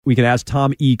We can ask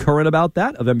Tom E. Curran about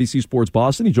that of NBC Sports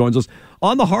Boston. He joins us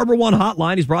on the Harbor One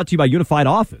hotline. He's brought to you by Unified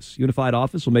Office. Unified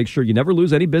Office will make sure you never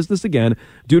lose any business again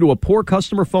due to a poor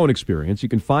customer phone experience. You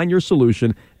can find your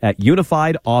solution at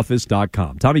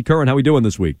unifiedoffice.com. Tommy Curran, how we doing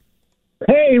this week?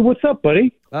 Hey, what's up,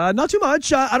 buddy? Not too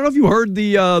much. I don't know if you heard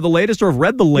the latest or have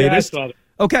read the latest. Yeah, I saw it.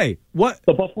 Okay, what?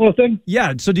 The Buffalo thing?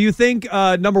 Yeah, so do you think,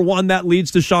 number one, that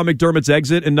leads to Sean McDermott's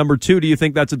exit, and number two, do you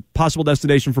think that's a possible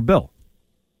destination for Bill?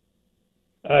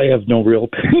 I have no real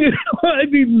opinion. I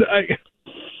mean,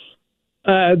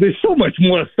 there's so much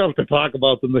more stuff to talk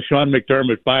about than the Sean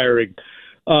McDermott firing.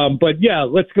 But, yeah,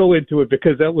 let's go into it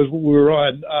because that was what we were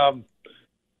on.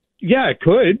 Yeah, it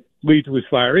could lead to his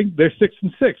firing. They're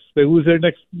 6-6. They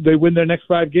win their next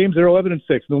 5 games. They're 11-6.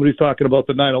 Nobody's talking about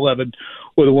the 9/11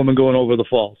 or the woman going over the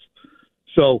falls.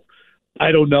 So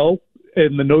I don't know.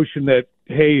 And the notion that,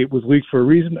 hey, it was leaked for a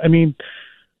reason. I mean,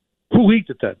 who leaked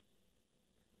it then?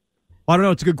 I don't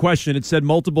know. It's a good question. It said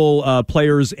multiple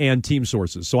players and team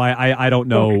sources, so I don't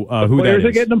know who that is. The players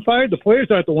are getting them fired. The players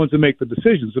aren't the ones that make the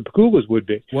decisions. The Pakulas would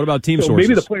be. What about team sources?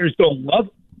 Maybe the players don't love.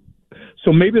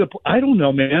 So maybe I don't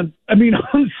know, man. I mean,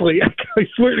 honestly, I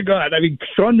swear to God. I mean,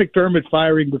 Sean McDermott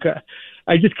firing because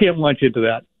I just can't launch into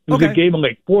that. It was a game in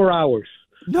like 4 hours.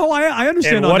 No, I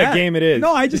understand and on what that. A game it is.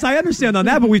 No, I understand on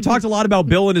that, but we talked a lot about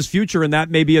Bill and his future, and that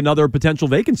may be another potential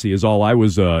vacancy is all I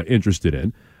was interested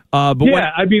in. I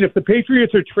mean, if the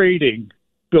Patriots are trading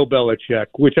Bill Belichick,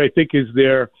 which I think is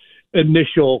their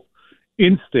initial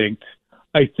instinct,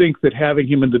 I think that having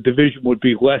him in the division would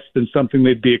be less than something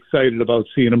they'd be excited about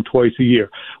seeing him twice a year,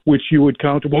 which you would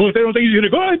counter, well, if they don't think he's going to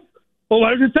go good, well,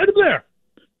 why just send him there?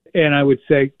 And I would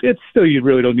say, it's still, you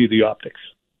really don't need the optics.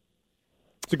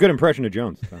 It's a good impression of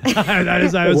Jones.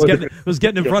 I was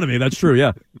getting in front of me. That's true,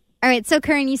 yeah. All right, so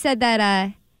Curran, you said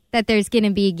that there's going to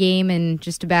be a game in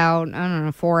just about,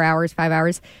 4 hours, 5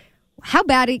 hours. How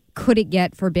bad could it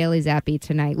get for Bailey Zappi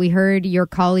tonight? We heard your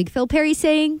colleague Phil Perry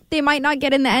saying they might not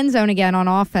get in the end zone again on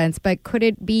offense, but could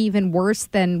it be even worse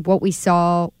than what we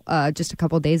saw just a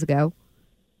couple of days ago?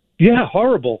 Yeah,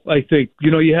 horrible, I think.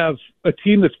 You have a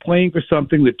team that's playing for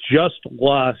something that just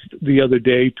lost the other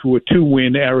day to a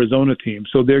 2-win Arizona team.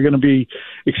 So they're going to be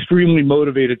extremely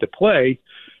motivated to play,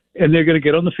 and they're going to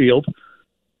get on the field,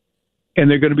 and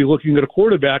they're going to be looking at a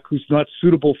quarterback who's not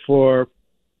suitable for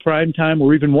prime time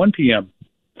or even 1 p.m.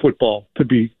 football to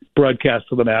be broadcast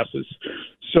to the masses.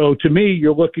 So to me,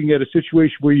 you're looking at a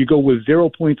situation where you go with 0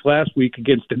 points last week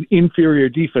against an inferior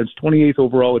defense, 28th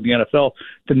overall in the NFL,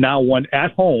 to now one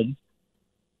at home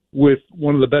with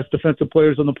one of the best defensive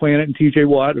players on the planet in T.J.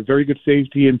 Watt, a very good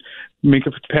safety, and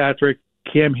Minkah Fitzpatrick,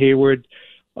 Cam Hayward,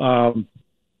 that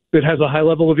has a high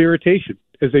level of irritation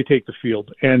as they take the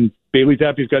field. And Bailey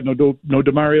Zappi's got no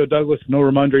Demario Douglas, no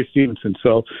Ramondre Stevenson.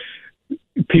 So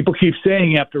people keep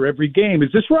saying after every game,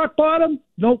 is this rock bottom?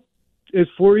 Nope. As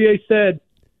Fourier said,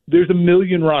 there's a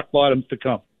million rock bottoms to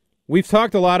come. We've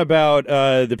talked a lot about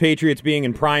the Patriots being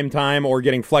in prime time or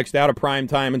getting flexed out of prime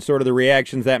time and sort of the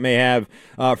reactions that may have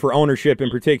for ownership, in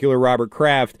particular Robert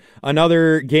Kraft.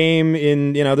 Another game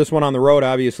in, this one on the road,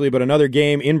 obviously, but another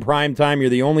game in prime time. You're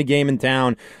the only game in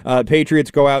town.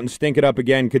 Patriots go out and stink it up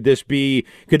again. Could this be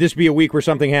a week where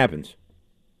something happens?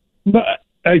 But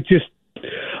I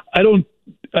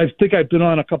think I've been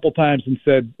on a couple times and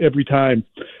said every time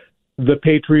the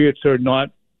Patriots are not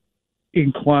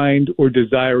inclined or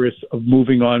desirous of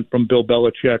moving on from Bill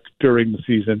Belichick during the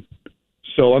season.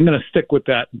 So I'm going to stick with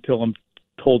that until I'm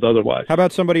told otherwise. How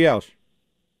about somebody else?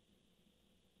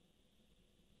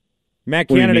 Matt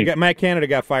Canada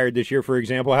got fired this year, for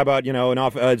example. How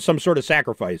about, some sort of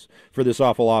sacrifice for this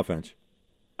awful offense?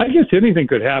 I guess anything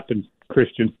could happen,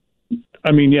 Christian.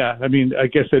 I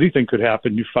guess anything could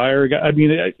happen. You fire a guy. I mean,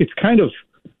 it's kind of,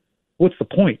 what's the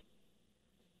point?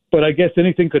 But I guess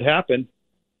anything could happen.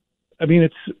 I mean,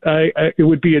 it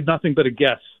would be nothing but a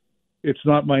guess. It's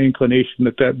not my inclination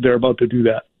that they're about to do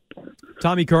that.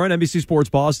 Tommy Curran, NBC Sports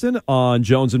Boston, on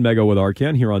Jones and Mego with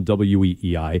Arcand here on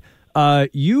WEEI.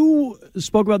 You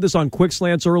spoke about this on Quick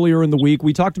Slants earlier in the week.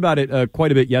 We talked about it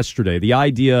quite a bit yesterday, the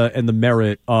idea and the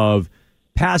merit of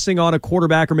passing on a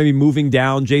quarterback or maybe moving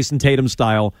down Jason Tatum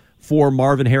style for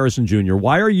Marvin Harrison Jr.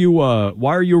 Why are you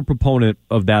a proponent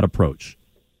of that approach?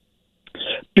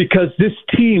 Because this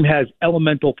team has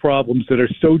elemental problems that are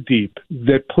so deep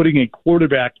that putting a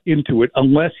quarterback into it,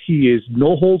 unless he is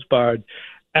no holds barred,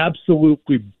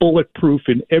 absolutely bulletproof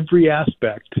in every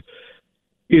aspect,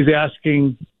 is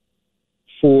asking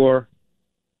for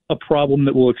a problem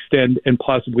that will extend and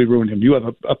possibly ruin him. You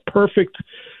have a perfect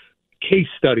case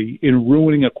study in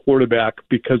ruining a quarterback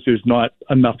because there's not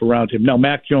enough around him. Now,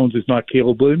 Mac Jones is not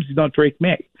Caleb Williams. He's not Drake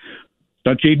May. He's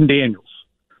not Jaden Daniels.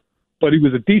 but he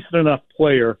was a decent enough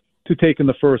player to take in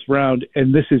the first round,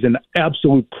 and this is an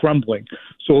absolute crumbling.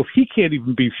 So if he can't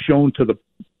even be shown to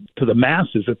the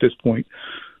masses at this point,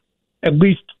 at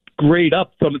least grade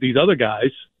up some of these other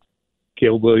guys,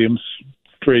 Caleb Williams,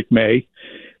 Drake May,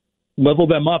 level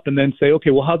them up, and then say,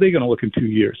 okay, well, how are they going to look in 2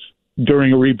 years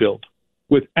during a rebuild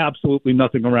with absolutely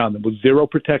nothing around them, with zero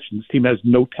protection? This team has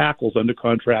no tackles under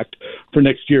contract for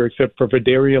next year except for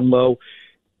Vidarian Lowe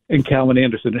and Calvin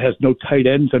Anderson. It has no tight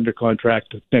ends under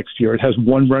contract next year. It has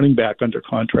one running back under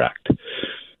contract.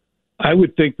 I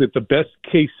would think that the best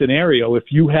case scenario, if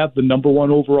you have the number one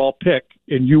overall pick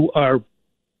and you are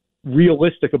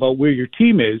realistic about where your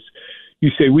team is, you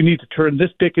say, we need to turn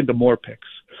this pick into more picks.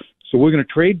 So we're going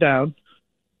to trade down,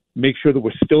 make sure that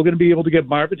we're still going to be able to get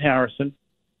Marvin Harrison.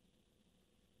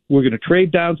 We're going to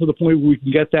trade down to the point where we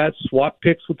can get that, swap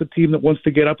picks with the team that wants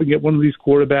to get up and get one of these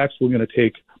quarterbacks. We're going to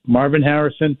take Marvin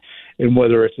Harrison, and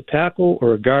whether it's a tackle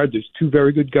or a guard, there's two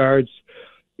very good guards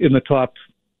in the top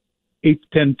 8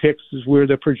 to 10 picks is where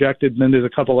they're projected, and then there's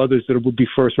a couple others that would be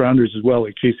first-rounders as well,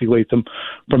 like J.C. Latham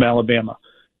from Alabama.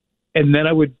 And then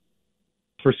I would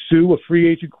pursue a free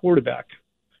agent quarterback.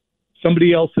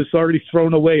 Somebody else has already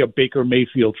thrown away a Baker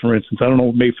Mayfield, for instance. I don't know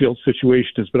what Mayfield's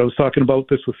situation is, but I was talking about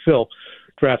this with Phil.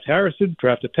 Draft Harrison,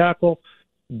 draft a tackle,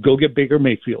 go get Baker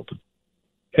Mayfield,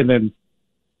 and then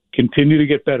continue to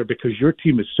get better, because your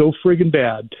team is so friggin'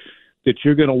 bad that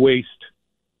you're going to waste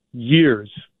years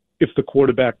if the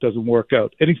quarterback doesn't work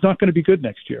out. And he's not going to be good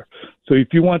next year. So if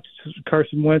you want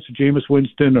Carson Wentz or Jameis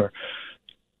Winston or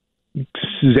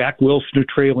Zach Wilson or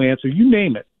Trey Lance or you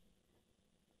name it,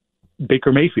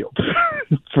 Baker Mayfield,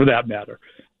 for that matter,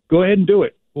 go ahead and do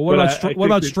it. Well, what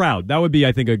about Stroud? That would be,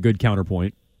 I think, a good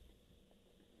counterpoint.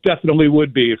 Definitely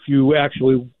would be if you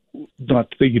actually,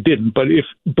 not that you didn't, but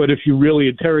if you really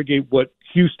interrogate what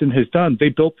Houston has done, they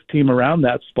built the team around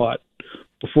that spot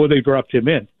before they dropped him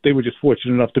in. They were just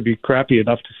fortunate enough to be crappy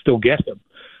enough to still get him.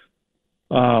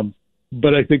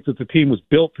 But I think that the team was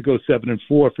built to go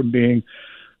 7-4 from being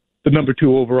the number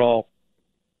 2 overall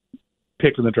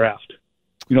pick in the draft.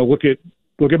 You know, look at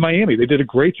Miami. They did a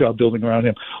great job building around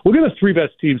him. Look at the 3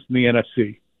 best teams in the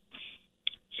NFC: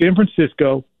 San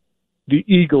Francisco, the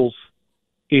Eagles,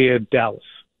 and Dallas.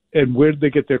 And where did they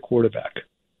get their quarterback?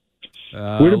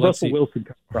 Where did Russell Wilson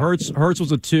come from? Hurts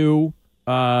was a 2.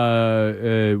 Dak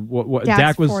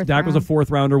was a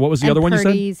 4th rounder. What was the other one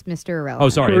Purdy's you said? Mr. Irrelevant. Oh,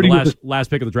 sorry, the last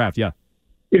pick of the draft. Yeah.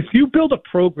 If you build a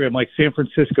program like San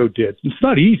Francisco did, it's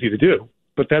not easy to do,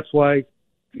 but that's why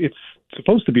it's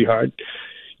supposed to be hard.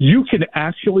 You can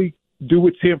actually do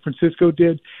what San Francisco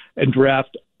did and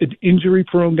draft an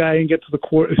injury-prone guy and get to the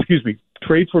court.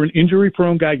 Trade for an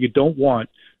injury-prone guy you don't want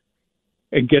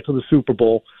and get to the Super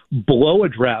Bowl, blow a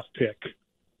draft pick,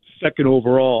 2nd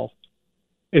overall,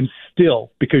 and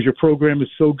still, because your program is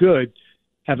so good,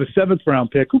 have a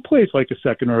 7th-round pick who plays like a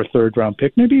 2nd or a 3rd-round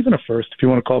pick, maybe even a 1st if you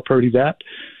want to call Purdy that,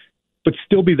 but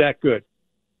still be that good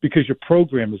because your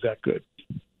program is that good.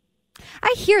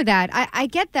 I hear that. I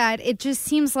get that. It just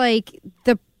seems like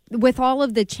with all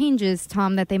of the changes,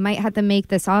 Tom, that they might have to make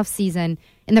this offseason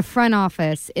in the front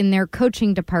office, in their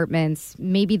coaching departments,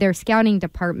 maybe their scouting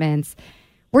departments,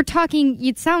 we're talking,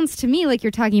 it sounds to me like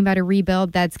you're talking about a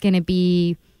rebuild that's going to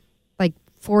be like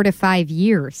 4 to 5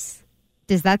 years.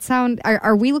 Does that sound,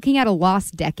 are we looking at a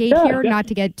lost decade here, not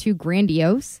to get too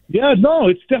grandiose? Yeah, no,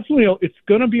 it's definitely, it's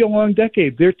going to be a long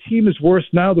decade. Their team is worse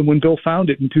now than when Bill found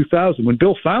it in 2000. When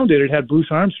Bill found it, it had Bruce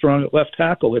Armstrong at left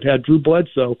tackle. It had Drew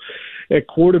Bledsoe at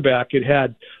quarterback. It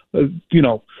had,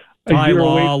 Ty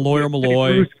Law, Lawyer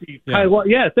Malloy.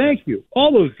 Yeah, thank you.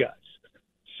 All those guys.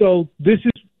 So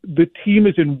the team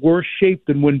is in worse shape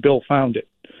than when Bill found it.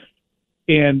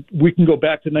 And we can go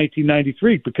back to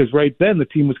 1993 because right then the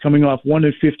team was coming off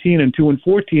 1-15 and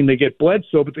 2-14. They get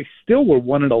Bledsoe, but they still were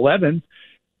 1-11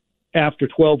 after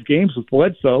 12 games with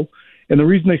Bledsoe. And the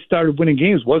reason they started winning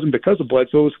games wasn't because of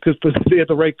Bledsoe, it was because they had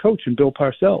the right coach in Bill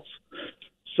Parcells.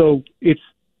 So it's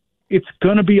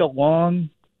going to be a long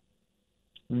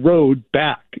road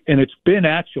back, and it's been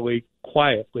actually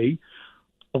quietly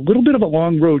a little bit of a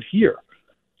long road here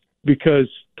because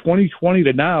 2020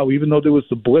 to now, even though there was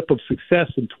the blip of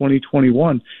success in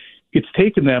 2021, it's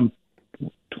taken them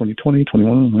 2020,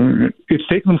 21. It's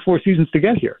taken them 4 seasons to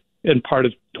get here and part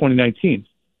of 2019.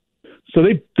 So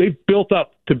they've built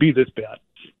up to be this bad.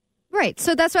 Right.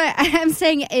 So that's why I'm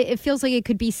saying it feels like it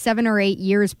could be 7 or 8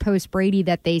 years post Brady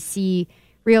that they see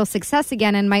real success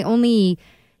again. And my only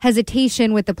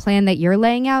hesitation with the plan that you're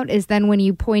laying out is then when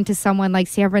you point to someone like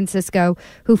San Francisco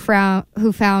who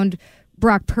found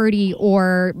Brock Purdy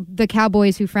or the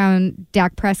Cowboys who found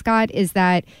Dak Prescott, is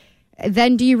that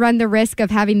then do you run the risk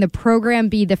of having the program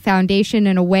be the foundation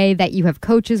in a way that you have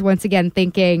coaches once again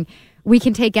thinking we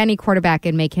can take any quarterback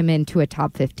and make him into a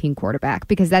top 15 quarterback?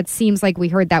 Because that seems like we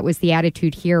heard that was the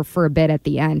attitude here for a bit at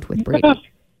the end with Brady. Yeah,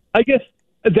 I guess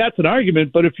that's an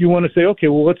argument, but if you want to say, okay,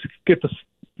 well, let's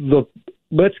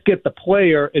get the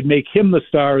player and make him the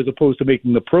star as opposed to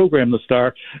making the program the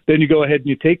star, then you go ahead and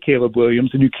you take Caleb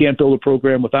Williams and you can't build a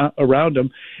program around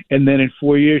him. And then in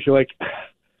 4 years, you're like,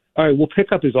 all right, we'll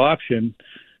pick up his option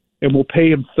and we'll pay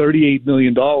him $38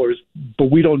 million, but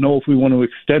we don't know if we want to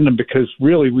extend him because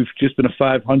really we've just been a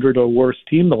 500 or worse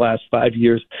team the last 5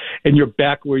 years, and you're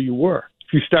back where you were.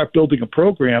 If you start building a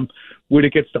program when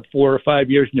it gets to 4 or 5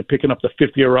 years and you're picking up the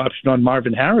fifth-year option on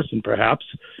Marvin Harrison, perhaps,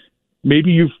 maybe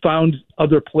you've found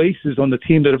other places on the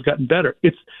team that have gotten better.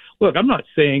 Look, I'm not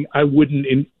saying I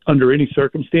wouldn't, under any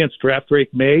circumstance, draft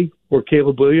Drake May or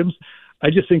Caleb Williams. I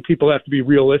just think people have to be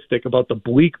realistic about the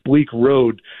bleak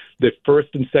road that first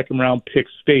and second round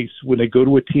picks face when they go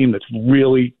to a team that's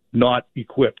really not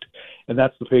equipped, and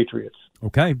that's the Patriots.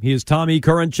 Okay, he is Tommy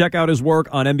Curran. Check out his work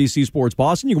on NBC Sports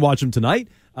Boston. You can watch him tonight,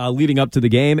 leading up to the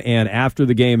game and after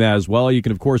the game as well. You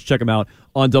can, of course, check him out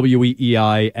on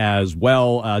WEEI as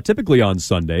well, typically on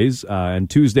Sundays, and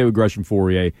Tuesday with Gresham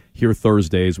Fourier, here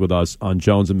Thursdays with us on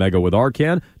Jones and Mego with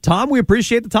Arcand. Tom, we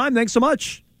appreciate the time. Thanks so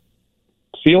much.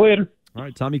 See you later. All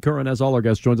right, Tommy Curran, as all our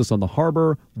guests, joins us on the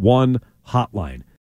Harbor One Hotline.